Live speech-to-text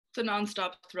It's a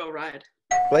non-stop thrill ride.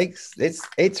 Blake's,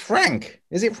 it's Frank.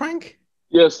 Is it Frank?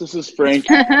 Yes, this is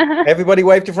Frank. Everybody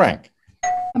wave to Frank.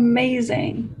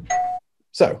 Amazing.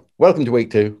 So, welcome to week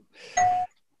 2.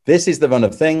 This is the run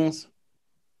of things.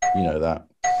 You know that.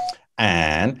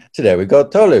 And today we've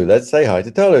got Tolu. Let's say hi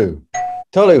to Tolu.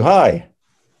 Tolu, hi.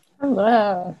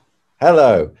 Hello.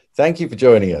 Hello. Thank you for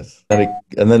joining us. And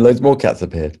then loads more cats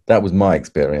appeared. That was my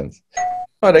experience.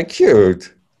 Oh, they're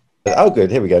cute. Oh, good.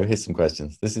 Here we go. Here's some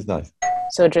questions. This is nice.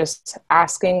 So just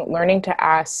learning to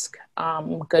ask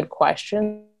good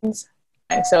questions.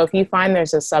 And so if you find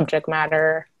there's a subject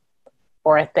matter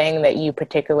or a thing that you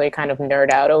particularly kind of nerd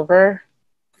out over,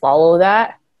 follow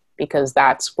that, because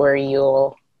that's where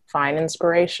you'll find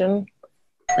inspiration.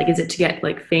 Like, is it to get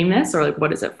like famous, or like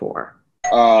what is it for?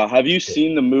 Have you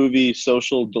seen the movie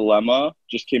Social Dilemma?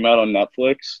 Just came out on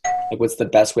Netflix. Like, what's the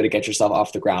best way to get yourself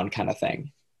off the ground kind of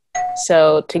thing?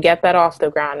 So to get that off the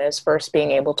ground is first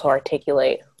being able to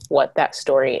articulate what that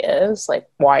story is, like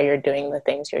why you're doing the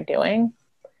things you're doing,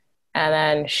 and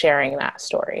then sharing that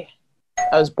story.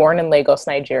 I was born in Lagos,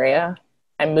 Nigeria.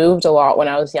 I moved a lot when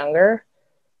I was younger.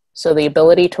 So the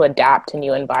ability to adapt to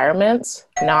new environments,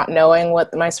 not knowing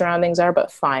what my surroundings are,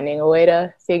 but finding a way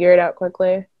to figure it out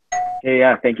quickly. Hey,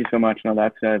 yeah, thank you so much. No,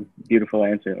 that's a beautiful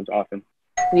answer. It was awesome.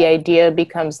 The idea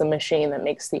becomes the machine that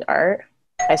makes the art.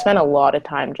 I spent a lot of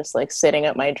time just like sitting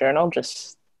at my journal,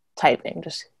 just typing,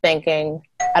 just thinking.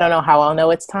 I don't know how I'll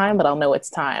know it's time, but I'll know it's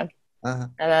time.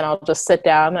 And then I'll just sit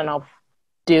down and I'll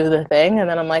do the thing. And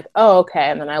then I'm like, oh,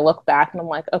 okay. And then I look back and I'm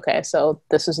like, okay, so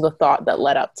this is the thought that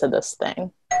led up to this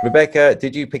thing. Rebecca,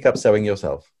 did you pick up sewing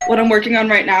yourself? What I'm working on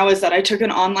right now is that I took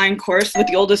an online course with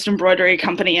the oldest embroidery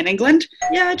company in England.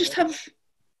 Yeah, I just have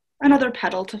another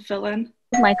pedal to fill in.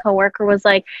 My coworker was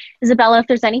like, Isabella, if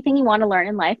there's anything you want to learn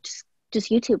in life, just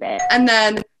YouTube it. And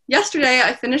then yesterday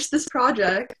I finished this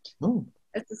project. Ooh.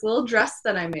 It's this little dress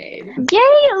that I made. Yay,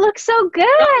 it looks so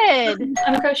good.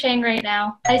 I'm crocheting right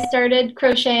now. I started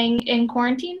crocheting in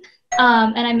quarantine,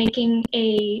 and I'm making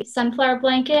a sunflower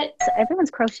blanket. So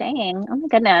everyone's crocheting. Oh my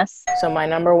goodness. So my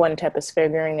number one tip is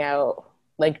figuring out,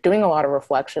 like doing a lot of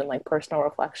reflection, like personal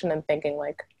reflection, and thinking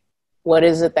like, what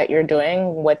is it that you're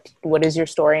doing? What is your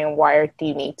story, and why do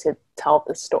you need to tell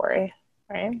this story,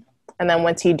 right? And then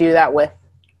once you do that with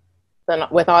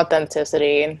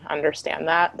authenticity and understand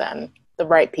that, then the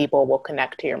right people will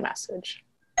connect to your message.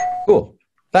 Cool.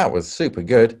 That was super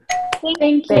good.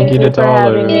 Thank Thank you to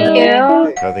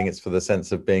Tolu. I think it's for the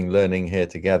sense of being learning here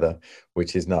together,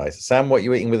 which is nice. Sam, what are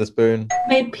you eating with a spoon?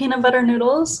 Made peanut butter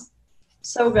noodles.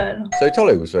 So good. So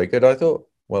Tolu was very good, I thought.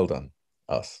 Well done,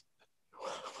 us.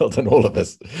 Well done, all of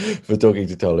us, for talking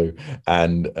to Tolu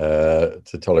and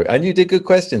to Tolu. And you did good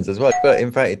questions as well. But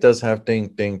in fact, it does have ding,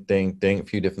 ding, ding, ding, a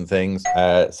few different things.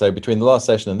 So between the last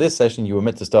session and this session, you were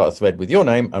meant to start a thread with your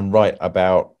name and write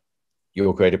about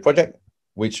your creative project,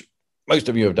 which most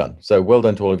of you have done. So well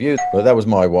done to all of you. But that was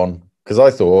my one, because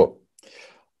I thought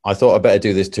I'd better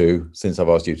do this too, since I've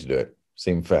asked you to do it.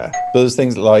 Seemed fair. But there's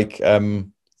things like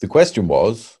the question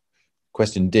was,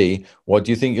 question D, what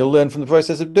do you think you'll learn from the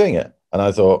process of doing it? And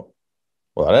I thought,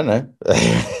 well, I don't know. I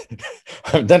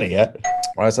haven't done it yet.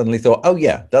 I suddenly thought, oh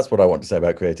yeah, that's what I want to say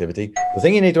about creativity. The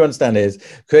thing you need to understand is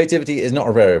creativity is not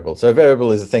a variable. So a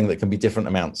variable is a thing that can be different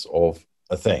amounts of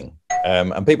a thing.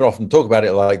 And people often talk about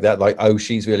it like that, like, oh,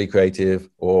 she's really creative,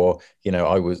 or, you know,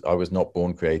 I was not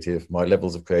born creative. My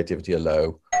levels of creativity are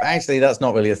low. But actually, that's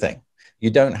not really a thing.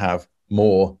 You don't have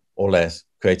more or less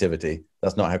creativity.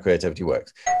 That's not how creativity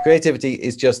works. Creativity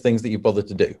is just things that you've bothered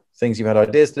to do, things you've had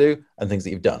ideas to do, and things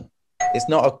that you've done. It's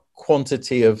not a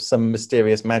quantity of some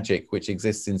mysterious magic which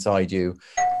exists inside you.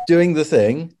 Doing the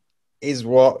thing is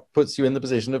what puts you in the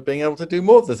position of being able to do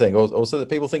more of the thing, or so that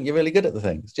people think you're really good at the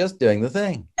thing. It's just doing the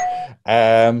thing.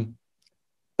 But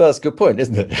that's a good point,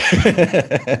 isn't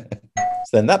it?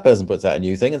 So then that person puts out a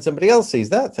new thing and somebody else sees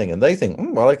that thing and they think,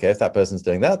 well, okay, if that person's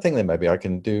doing that thing, then maybe I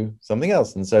can do something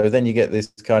else. And so then you get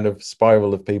this kind of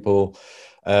spiral of people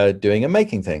doing and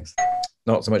making things.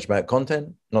 Not so much about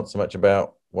content, not so much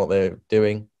about what they're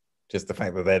doing, just the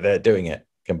fact that they're there doing it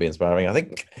can be inspiring, I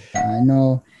think. I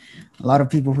know a lot of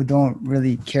people who don't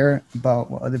really care about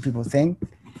what other people think.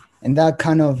 And that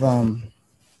kind of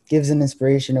gives an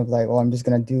inspiration of like, oh, I'm just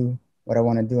going to do what I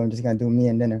want to do. I'm just going to do me.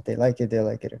 And then if they like it, they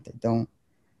like it. If they don't,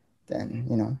 then,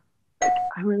 you know.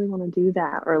 I really want to do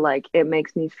that. Or like, it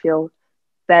makes me feel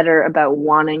better about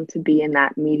wanting to be in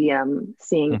that medium,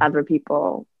 seeing other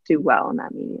people do well in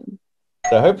that medium.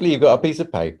 So hopefully you've got a piece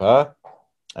of paper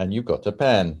and you've got a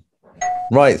pen.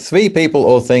 Right, 3 people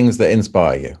or things that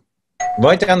inspire you.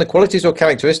 Write down the qualities or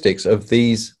characteristics of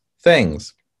these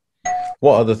things.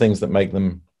 What are the things that make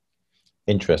them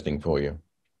interesting for you?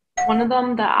 One of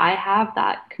them that I have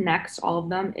that connects all of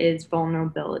them is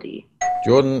vulnerability.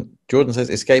 Jordan says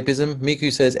escapism.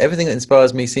 Miku says everything that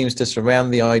inspires me seems to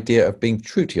surround the idea of being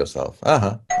true to yourself.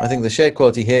 I think the shared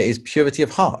quality here is purity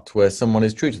of heart, where someone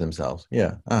is true to themselves.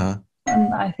 Yeah.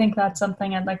 And I think that's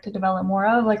something I'd like to develop more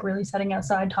of, like really setting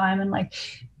aside time and like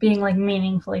being like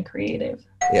meaningfully creative.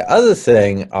 The other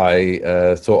thing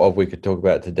I thought of we could talk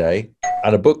about today,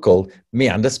 and a book called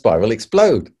Meander, Spiral,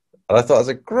 Explode. And I thought it was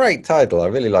a great title. I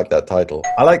really like that title.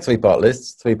 I like three-part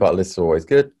lists. Three-part lists are always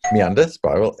good. Meander,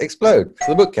 Spiral, Explode.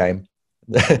 So the book came.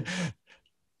 The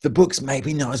book's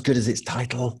maybe not as good as its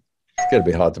title. It's going to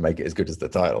be hard to make it as good as the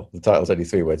title. The title's only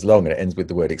 3 words long and it ends with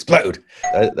the word explode.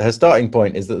 Her starting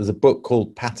point is that there's a book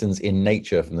called Patterns in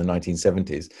Nature from the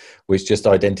 1970s, which just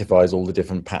identifies all the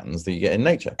different patterns that you get in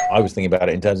nature. I was thinking about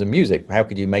it in terms of music. How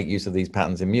could you make use of these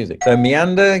patterns in music? So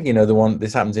meander, you know, the one,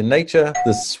 this happens in nature.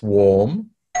 The swarm,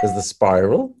 there's the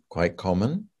spiral, quite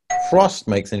common. Frost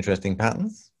makes interesting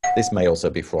patterns. This may also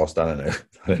be frost, I don't know.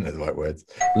 I don't know the right words.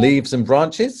 Leaves and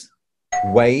branches.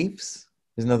 Waves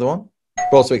is another one.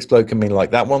 But also explode can mean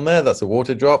like that one there. That's a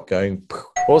water drop going.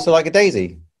 Also like a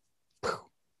daisy.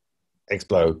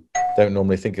 Explode. Don't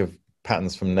normally think of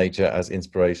patterns from nature as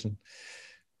inspiration.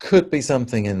 Could be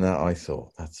something in that I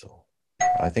thought. That's all.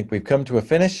 I think we've come to a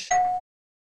finish.